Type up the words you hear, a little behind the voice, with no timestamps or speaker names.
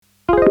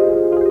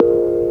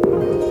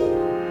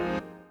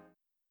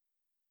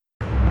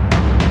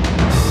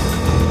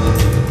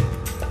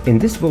In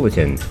this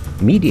bulletin,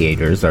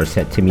 mediators are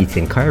set to meet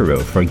in Cairo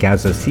for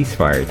Gaza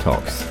ceasefire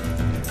talks.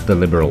 The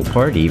Liberal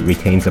Party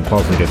retains a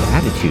positive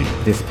attitude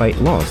despite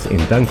loss in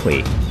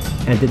Dunkley.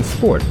 And in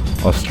sport,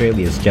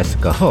 Australia's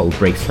Jessica Hull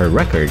breaks her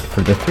record for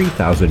the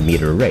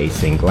 3,000-metre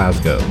race in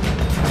Glasgow.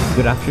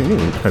 Good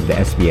afternoon from the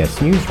SBS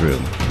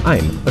Newsroom.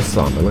 I'm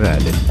Assam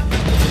Al-Ghalib.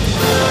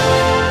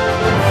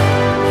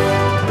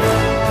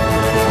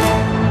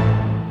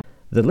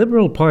 The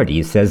Liberal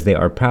Party says they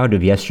are proud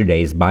of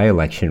yesterday's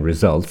by-election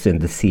results in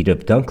the seat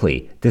of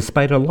Dunkley,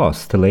 despite a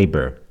loss to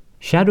Labour.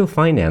 Shadow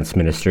Finance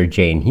Minister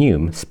Jane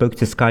Hume spoke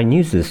to Sky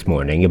News this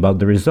morning about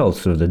the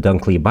results of the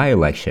Dunkley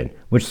by-election,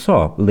 which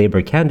saw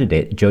Labour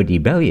candidate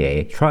Jodie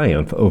Bellier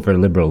triumph over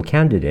Liberal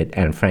candidate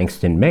and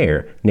Frankston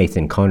Mayor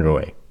Nathan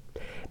Conroy.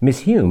 Ms.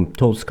 Hume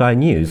told Sky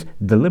News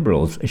the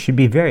Liberals should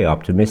be very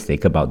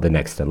optimistic about the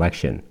next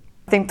election.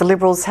 I think the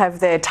Liberals have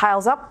their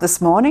tails up this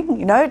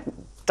morning,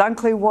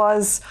 Dunkley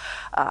was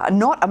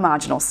not a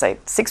marginal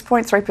seat.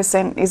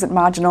 6.3% isn't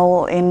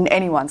marginal in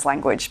anyone's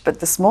language,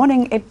 but this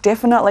morning it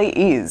definitely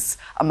is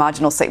a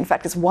marginal seat. In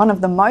fact, it's one of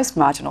the most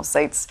marginal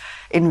seats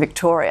in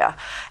Victoria.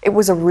 It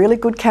was a really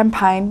good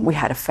campaign. We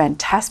had a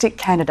fantastic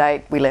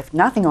candidate. We left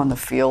nothing on the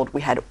field.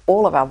 We had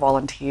all of our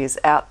volunteers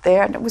out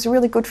there, and it was a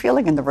really good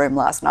feeling in the room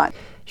last night.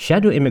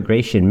 Shadow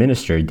Immigration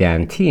Minister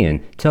Dan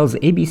Tehan tells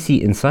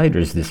ABC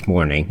Insiders this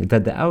morning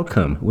that the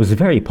outcome was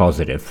very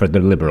positive for the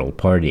Liberal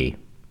Party.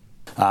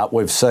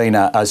 We've seen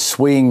a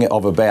swing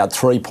of about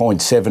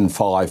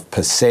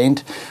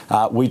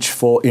 3.75%, which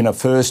in a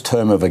first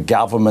term of a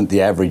government,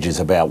 the average is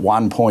about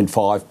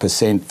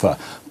 1.5%. For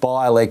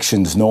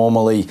by-elections,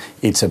 normally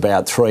it's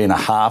about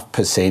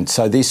 3.5%.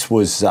 So this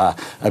was a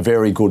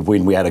very good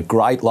win. We had a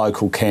great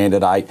local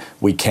candidate.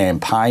 We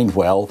campaigned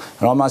well.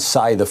 And I must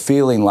say the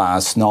feeling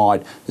last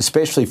night,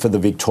 especially for the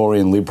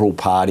Victorian Liberal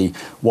Party,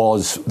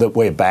 was that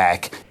we're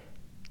back.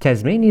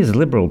 Tasmania's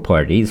Liberal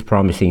Party is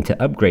promising to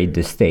upgrade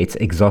the state's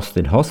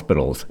exhausted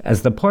hospitals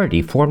as the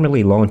party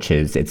formally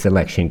launches its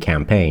election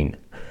campaign.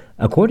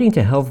 According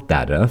to health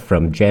data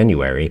from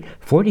January,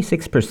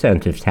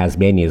 46% of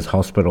Tasmania's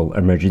hospital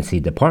emergency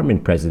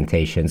department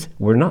presentations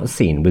were not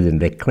seen within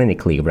the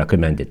clinically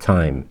recommended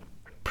time.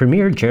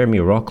 Premier Jeremy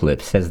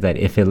Rockliff says that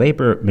if a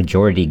Labour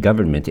majority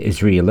government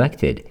is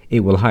re-elected, it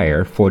will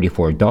hire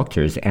 44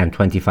 doctors and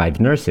 25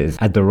 nurses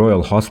at the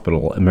Royal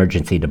Hospital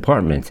Emergency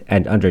Department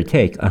and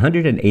undertake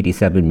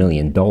 $187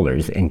 million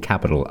in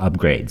capital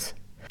upgrades.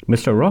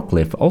 Mr.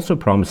 Rockliff also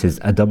promises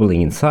a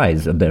doubling in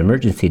size of the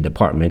emergency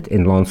department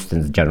in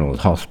Launceston's General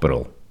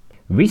Hospital.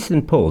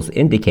 Recent polls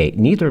indicate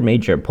neither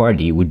major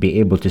party would be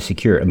able to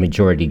secure a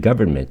majority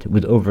government,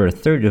 with over a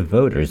third of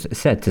voters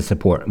set to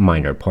support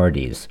minor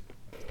parties.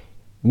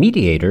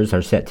 Mediators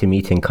are set to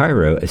meet in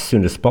Cairo as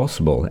soon as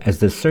possible as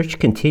the search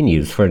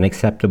continues for an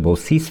acceptable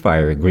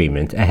ceasefire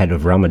agreement ahead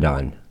of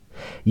Ramadan.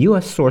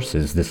 U.S.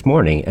 sources this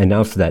morning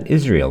announced that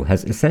Israel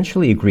has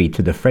essentially agreed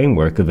to the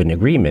framework of an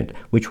agreement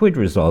which would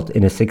result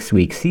in a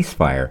 6-week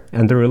ceasefire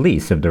and the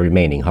release of the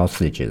remaining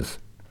hostages.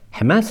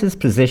 Hamas's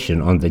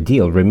position on the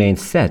deal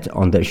remains set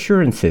on the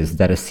assurances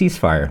that a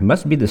ceasefire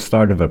must be the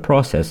start of a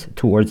process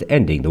towards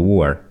ending the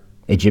war.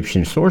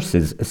 Egyptian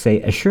sources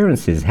say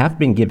assurances have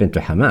been given to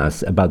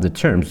Hamas about the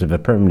terms of a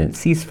permanent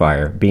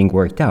ceasefire being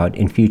worked out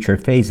in future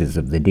phases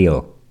of the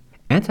deal.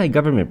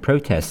 Anti-government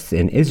protests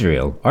in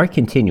Israel are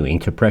continuing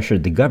to pressure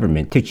the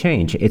government to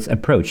change its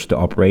approach to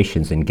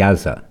operations in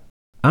Gaza.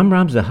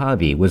 Amram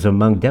Zahavi was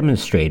among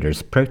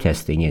demonstrators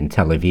protesting in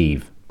Tel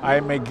Aviv.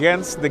 I'm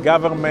against the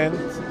government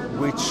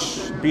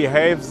which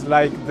behaves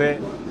like the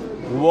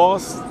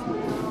worst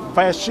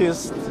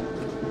fascist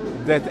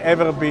that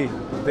ever be.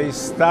 They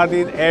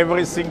studied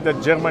everything that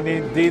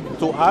Germany did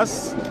to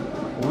us.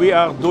 We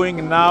are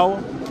doing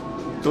now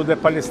to the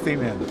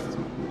Palestinians.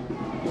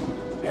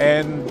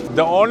 And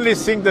the only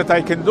thing that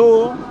I can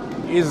do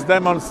is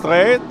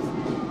demonstrate.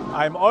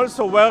 I'm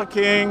also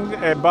working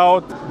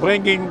about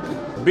bringing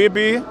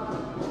Bibi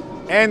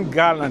and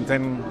Gallant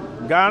and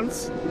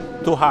Gantz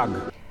to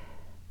Hague.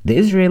 The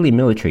Israeli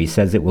military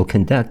says it will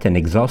conduct an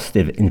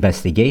exhaustive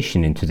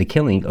investigation into the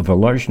killing of a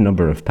large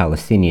number of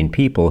Palestinian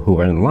people who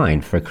are in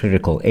line for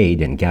critical aid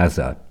in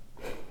Gaza.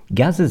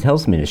 Gaza's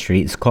health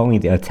ministry is calling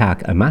the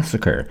attack a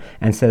massacre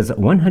and says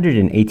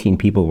 118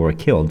 people were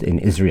killed in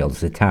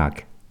Israel's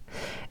attack.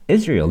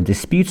 Israel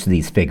disputes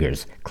these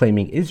figures,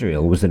 claiming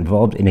Israel was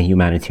involved in a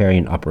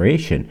humanitarian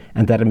operation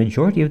and that a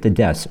majority of the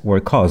deaths were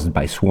caused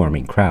by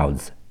swarming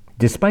crowds.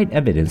 Despite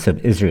evidence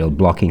of Israel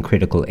blocking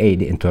critical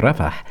aid into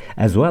Rafah,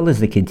 as well as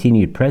the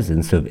continued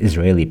presence of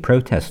Israeli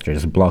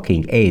protesters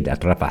blocking aid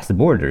at Rafah's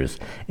borders,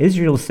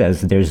 Israel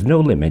says there's no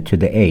limit to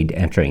the aid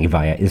entering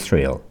via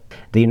Israel.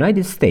 The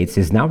United States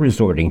is now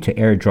resorting to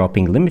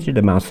airdropping limited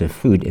amounts of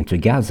food into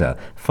Gaza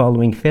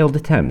following failed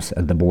attempts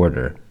at the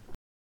border.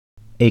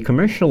 A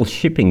commercial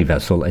shipping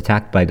vessel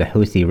attacked by the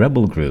Houthi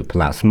rebel group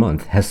last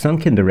month has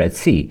sunk in the Red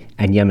Sea,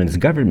 and Yemen's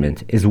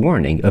government is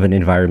warning of an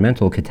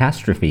environmental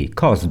catastrophe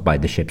caused by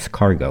the ship's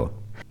cargo.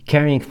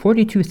 Carrying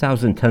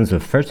 42,000 tons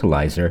of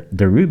fertilizer,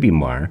 the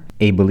Rubimar,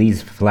 a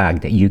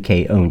Belize-flagged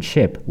UK-owned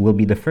ship, will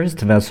be the first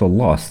vessel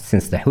lost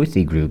since the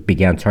Houthi group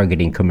began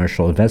targeting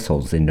commercial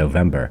vessels in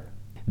November.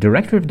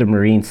 Director of the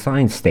Marine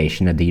Science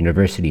Station at the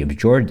University of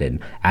Jordan,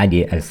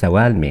 Ali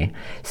Al-Sawalmi,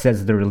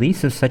 says the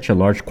release of such a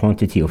large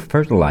quantity of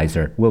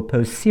fertilizer will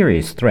pose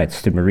serious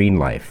threats to marine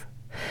life.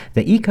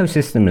 The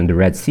ecosystem in the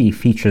Red Sea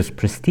features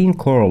pristine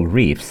coral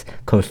reefs,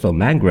 coastal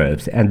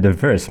mangroves, and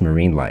diverse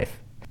marine life.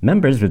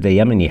 Members of the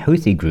Yemeni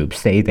Houthi group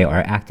say they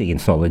are acting in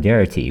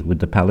solidarity with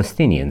the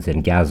Palestinians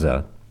in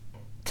Gaza.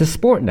 To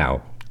sport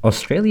now.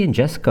 Australian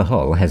Jessica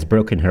Hull has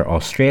broken her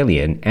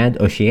Australian and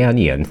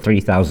Oceanian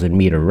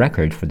 3,000-metre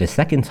record for the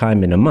second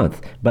time in a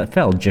month, but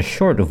fell just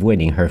short of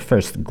winning her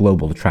first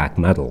global track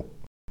medal.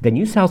 The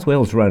New South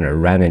Wales runner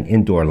ran an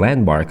indoor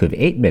landmark of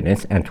 8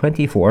 minutes and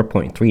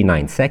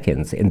 24.39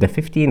 seconds in the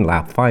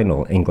 15-lap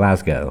final in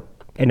Glasgow.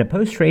 In a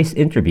post-race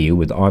interview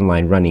with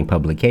online running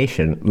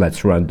publication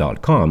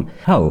Let'sRun.com,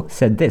 Hull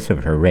said this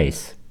of her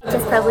race.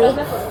 Just probably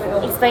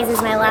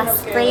exposes my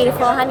last 3 to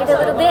 400 a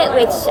little bit,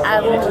 which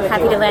I'm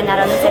happy to learn that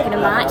on the 2nd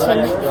of March,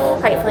 and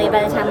hopefully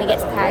by the time we get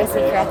to Paris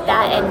we correct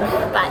that.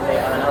 But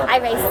I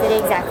raced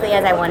it exactly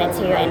as I wanted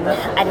to, and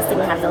I just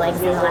didn't have the legs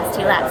in the last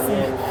 2 laps,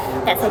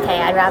 and that's okay.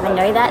 I'd rather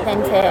know that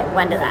than to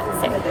wonder that,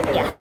 so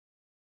yeah.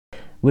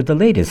 With the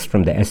latest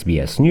from the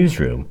SBS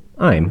Newsroom,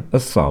 I'm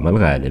Assam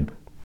Al-Ghalib.